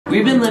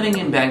We've been living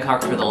in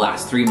Bangkok for the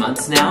last 3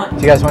 months now. Do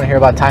you guys want to hear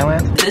about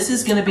Thailand? This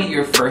is going to be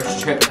your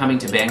first trip coming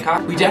to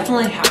Bangkok. We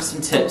definitely have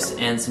some tips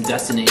and some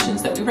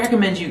destinations that we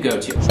recommend you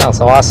go to. Sounds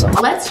so awesome.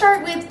 Let's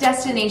start with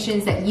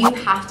destinations that you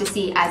have to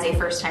see as a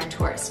first-time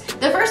tourist.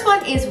 The first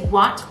one is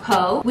Wat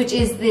Po, which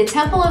is the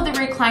Temple of the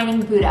Reclining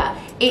Buddha.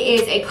 It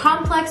is a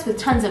complex with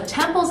tons of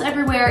temples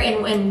everywhere,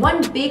 and in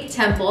one big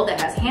temple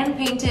that has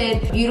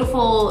hand-painted,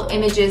 beautiful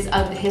images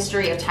of the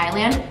history of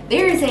Thailand,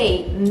 there is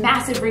a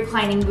massive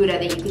reclining Buddha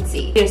that you can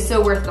see. It is so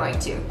worth going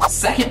to.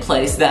 Second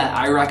place that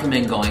I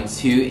recommend going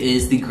to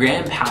is the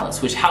Grand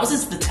Palace, which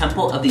houses the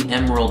Temple of the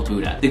Emerald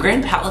Buddha. The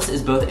Grand Palace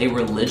is both a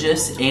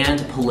religious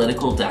and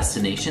political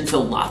destination, so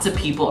lots of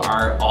people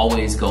are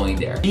always going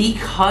there.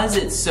 Because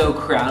it's so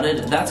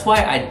crowded, that's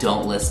why I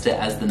don't list it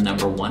as the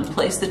 #1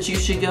 place that you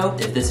should go.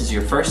 If this is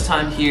your first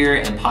time here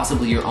and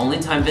possibly your only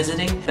time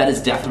visiting, that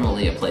is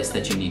definitely a place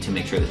that you need to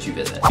make sure that you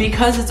visit.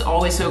 Because it's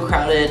always so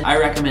crowded, I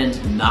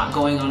recommend not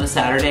going on a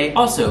Saturday.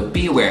 Also,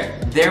 be aware,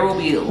 there will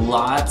be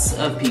lots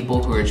of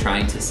people who are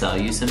trying to sell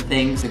you some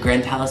things. The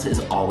Grand Palace is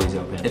always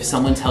open. If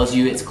someone tells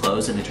you it's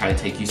closed and they try to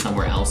take you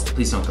somewhere else,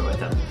 please don't go with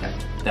them. Okay?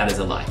 That is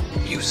a lie.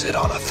 You sit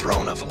on a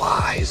throne of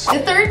lies. The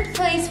third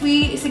place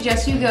we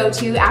suggest you go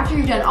to after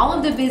you've done all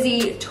of the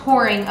busy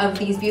touring of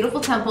these beautiful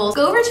temples,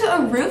 go over to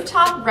a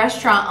rooftop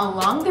restaurant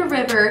along the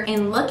river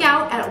and look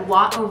out at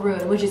Wat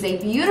Arun, which is a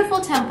beautiful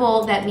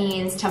temple that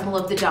means Temple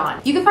of the Dawn.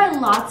 You can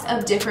find lots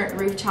of different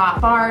rooftop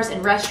bars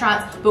and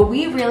restaurants, but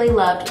we really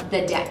loved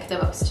the deck the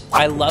most.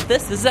 I love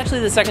this. This is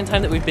actually the second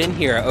time that we've been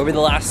here over the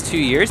last 2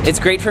 years. It's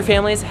great for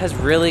families, has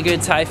really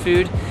good Thai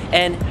food,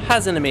 and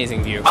has an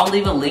amazing view. I'll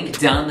leave a link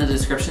down in the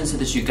description so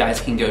that you guys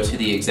can go to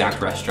the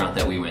exact restaurant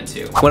that we went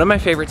to. One of my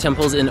favorite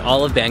temples in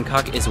all of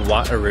Bangkok is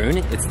Wat Arun.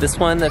 It's this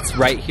one that's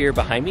right here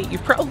behind me.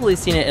 You've probably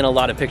seen it in a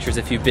lot of pictures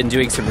if you've been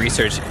doing some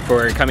research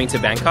for coming to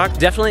Bangkok.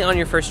 Definitely on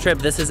your first trip,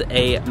 this is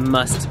a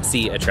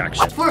must-see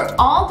attraction. For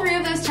all three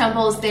of those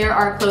temples, there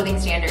are clothing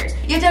standards.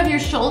 You have to have your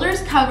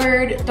shoulders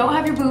covered, don't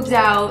have your boobs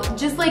out,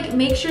 just like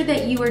make sure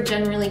that you are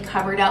generally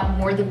covered up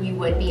more than you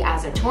would be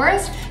as a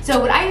tourist. So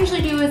what I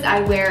usually do is I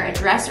wear a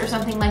dress or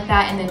something like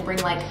that and then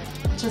bring like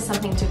just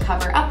something to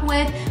cover up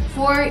with.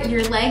 For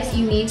your legs,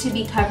 you need to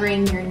be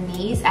covering your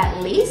knees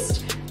at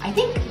least. I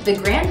think the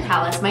Grand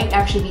Palace might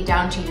actually be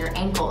down to your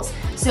ankles.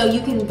 So you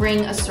can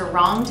bring a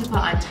sarong to put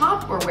on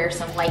top or wear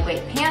some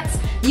lightweight pants.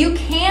 You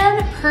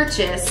can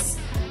purchase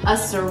a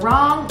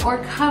sarong or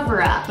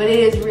cover up, but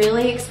it is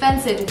really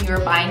expensive if you are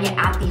buying it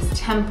at these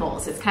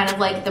temples. It's kind of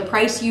like the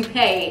price you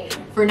pay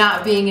for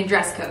not being in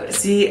dress code.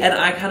 See, and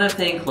I kind of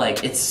think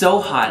like, it's so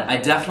hot, I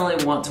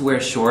definitely want to wear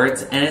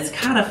shorts, and it's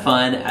kind of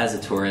fun as a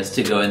tourist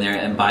to go in there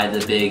and buy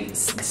the big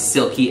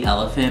silky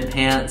elephant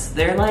pants.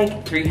 They're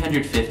like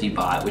 350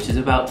 baht, which is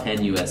about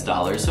 10 US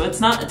dollars, so it's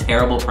not a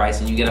terrible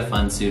price and you get a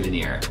fun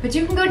souvenir. But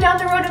you can go down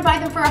the road and buy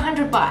them for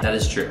 100 baht. That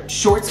is true.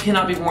 Shorts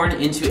cannot be worn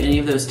into any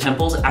of those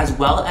temples, as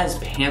well as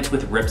pants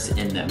with rips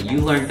in them. You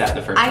learned that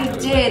the first time. I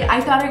did.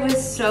 I thought it was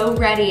so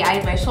ready. I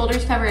had my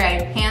shoulders covered, I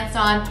had pants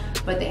on,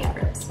 but they had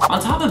rips. On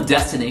top of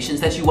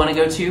destinations that you want to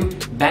go to,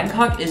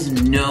 Bangkok is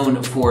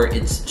known for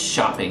its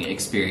shopping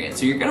experience.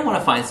 So you're going to want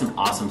to find some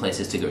awesome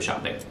places to go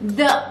shopping.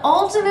 The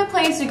ultimate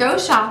place to go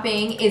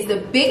shopping is the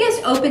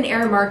biggest open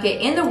air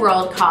market in the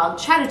world called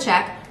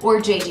Chatuchak, or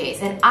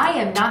JJ's. And I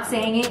am not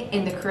saying it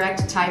in the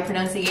correct Thai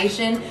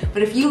pronunciation,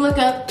 but if you look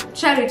up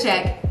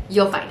Chatuchak,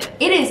 you'll find it.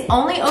 It is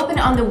only open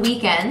on the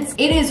weekends.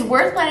 It is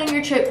worth planning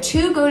your trip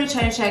to go to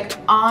Chatuchak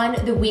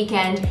on the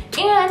weekend,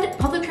 and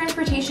public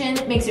transportation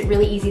makes it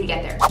really easy to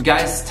get there.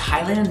 Guys,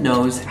 Thailand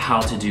knows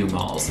how to do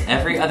malls.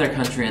 Every other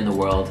country in the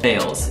world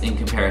fails in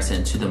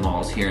comparison to the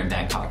malls here in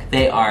Bangkok.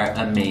 They are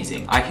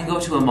amazing. I can go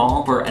to a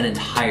mall for an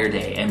entire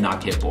day and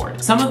not get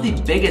bored. Some of the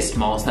biggest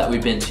malls that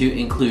we've been to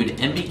include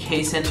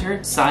MBK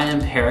Center, Siam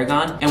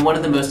Paragon, and one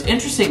of the most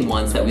interesting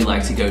ones that we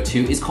like to go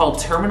to is called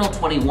Terminal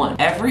 21.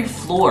 Every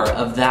floor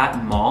of that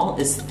mall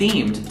is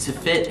themed to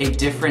fit a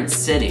different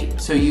city.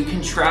 So you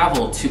can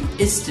travel to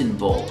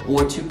Istanbul,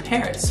 or to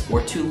Paris,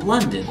 or to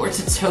London, or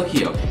to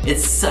Tokyo.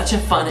 It's such a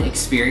fun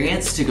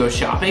experience to go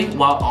shopping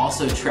while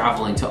also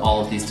traveling to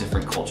all of these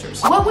different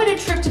cultures. What would a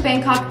trip to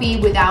Bangkok be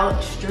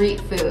without street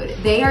food?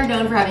 They are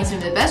known for having some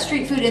of the best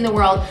street food in the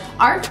world.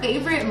 Our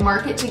favorite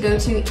market to go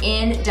to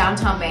in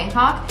downtown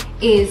Bangkok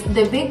is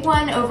the big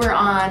one over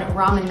on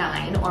Ramen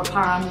 9 or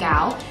Param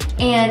Gao,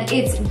 and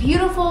it's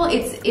beautiful.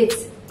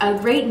 It's a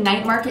great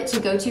night market to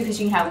go to because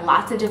you can have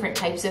lots of different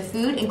types of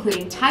food,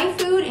 including Thai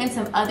food and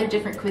some other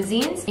different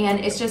cuisines,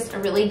 and it's just a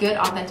really good,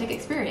 authentic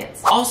experience.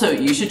 Also,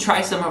 you should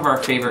try some of our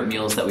favorite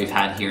meals that we've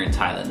had here in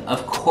Thailand.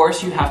 Of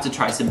course, you have to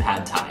try some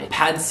pad Thai.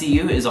 Pad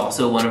siu is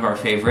also one of our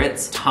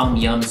favorites, tom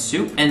yum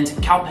soup, and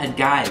khao pad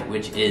gai,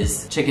 which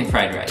is chicken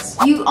fried rice.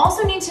 You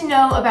also need to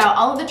know about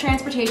all of the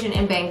transportation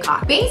in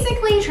Bangkok.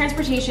 Basically,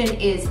 transportation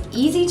is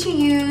easy to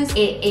use,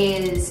 it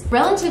is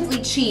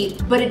relatively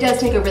cheap, but it does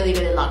take a really,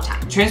 really long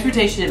time.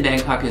 Transportation transportation in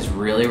Bangkok is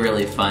really,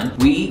 really fun.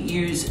 We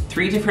use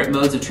 3 different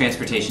modes of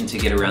transportation to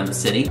get around the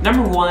city.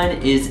 Number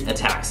 1 is a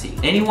taxi.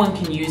 Anyone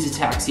can use a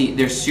taxi.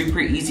 They're super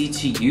easy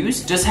to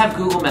use. Just have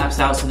Google Maps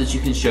out so that you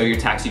can show your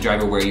taxi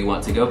driver where you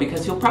want to go,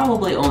 because he'll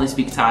probably only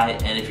speak Thai,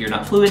 and if you're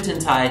not fluent in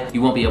Thai,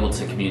 you won't be able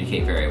to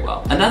communicate very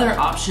well. Another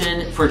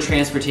option for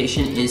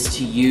transportation is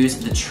to use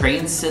the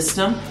train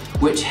system,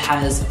 which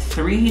has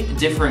 3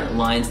 different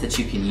lines that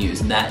you can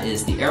use, and that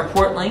is the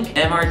airport link,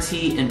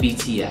 MRT, and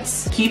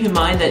BTS. Keep in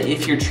mind that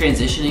if you're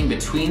transitioning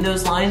between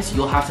those lines,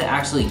 you'll have to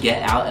actually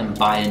get out and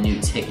buy a new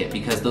ticket,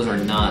 because those are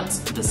not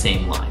the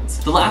same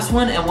lines. The last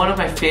one, and one of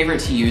my favorite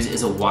to use,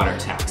 is a water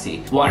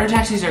taxi. Water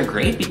taxis are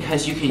great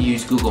because you can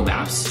use Google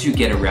Maps to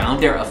get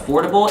around. They're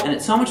affordable, and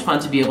it's so much fun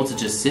to be able to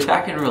just sit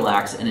back and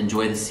relax and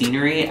enjoy the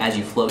scenery as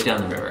you float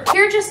down the river.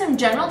 Here are just some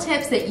general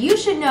tips that you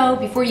should know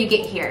before you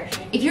get here.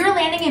 If you're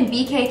landing in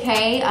BKK,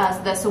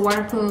 the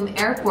Suvarnabhumi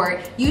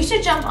airport, you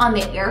should jump on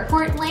the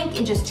airport link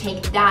and just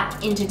take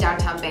that into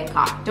downtown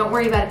Bangkok. Don't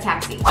worry about a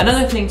taxi.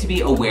 Another thing to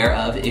be aware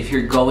of if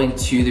you're going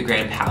to the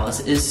Grand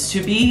Palace is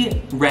to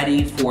be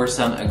ready for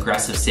some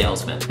aggressive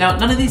salesmen. Now,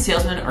 none of these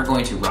salesmen are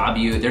going to rob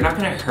you. They're not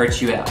going to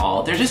hurt you at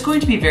all. They're just going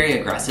to be very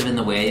aggressive in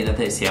the way that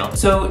they sell.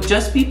 So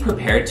just be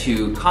prepared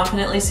to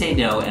confidently say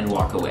no and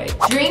walk away.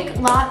 Drink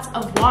lots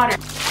of water.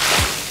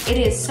 It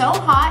is so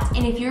hot,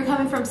 and if you're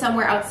coming from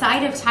somewhere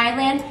outside of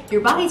Thailand, your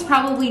body's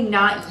probably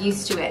not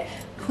used to it.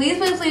 Please,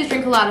 please, please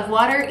drink a lot of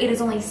water. It is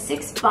only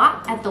 6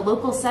 baht at the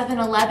local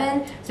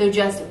 7-Eleven, so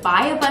just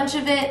buy a bunch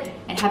of it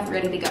and have it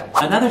ready to go.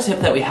 Another tip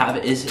that we have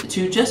is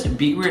to just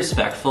be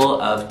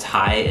respectful of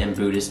Thai and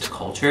Buddhist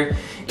culture.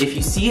 If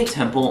you see a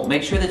temple,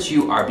 make sure that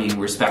you are being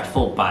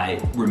respectful by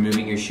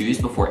removing your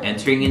shoes before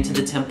entering into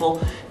the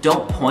temple.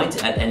 Don't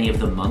point at any of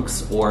the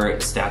monks or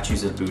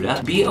statues of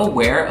Buddha. Be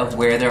aware of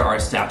where there are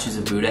statues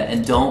of Buddha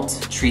and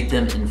don't treat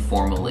them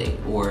informally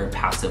or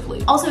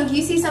passively. Also, if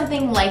you see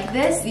something like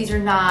this, these are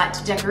not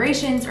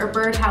decorations or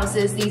bird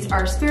houses. These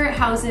are spirit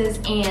houses,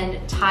 and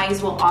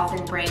Thais will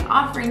often bring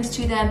offerings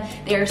to them.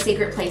 They are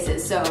sacred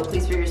places, so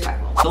please be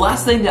respectful. The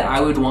last thing that I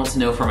would want to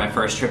know for my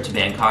first trip to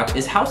Bangkok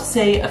is how to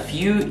say a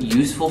few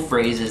useful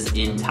phrases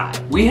in Thai.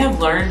 We have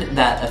learned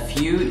that a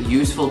few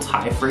useful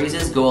Thai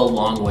phrases go a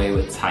long way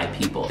with Thai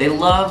people. They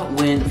love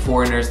when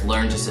foreigners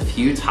learn just a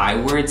few Thai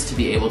words to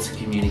be able to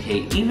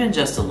communicate even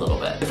just a little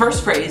bit. The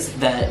first phrase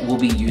that will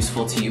be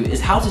useful to you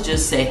is how to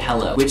just say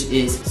hello, which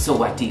is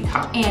Sawadee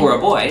Kap for a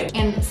boy.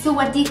 And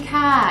Sawadee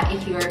Ka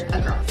if you're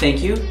a girl.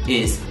 Thank you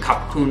is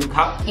Khap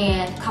Kap.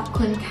 And Khap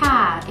Kun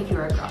Ka if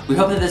you're a girl. We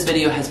hope that this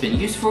video has been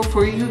useful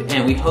for you,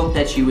 and we hope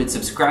that you would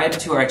subscribe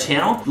to our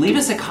channel. Leave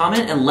us a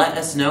comment and let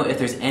us know if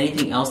there's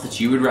anything else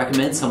that you would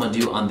recommend someone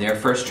do on their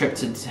first trip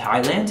to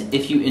Thailand.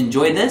 If you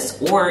enjoyed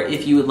this, or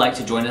if you would like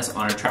to join us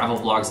on our travel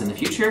vlogs in the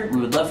future, we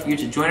would love for you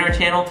to join our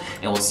channel,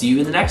 and we'll see you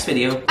in the next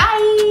video.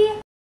 Bye!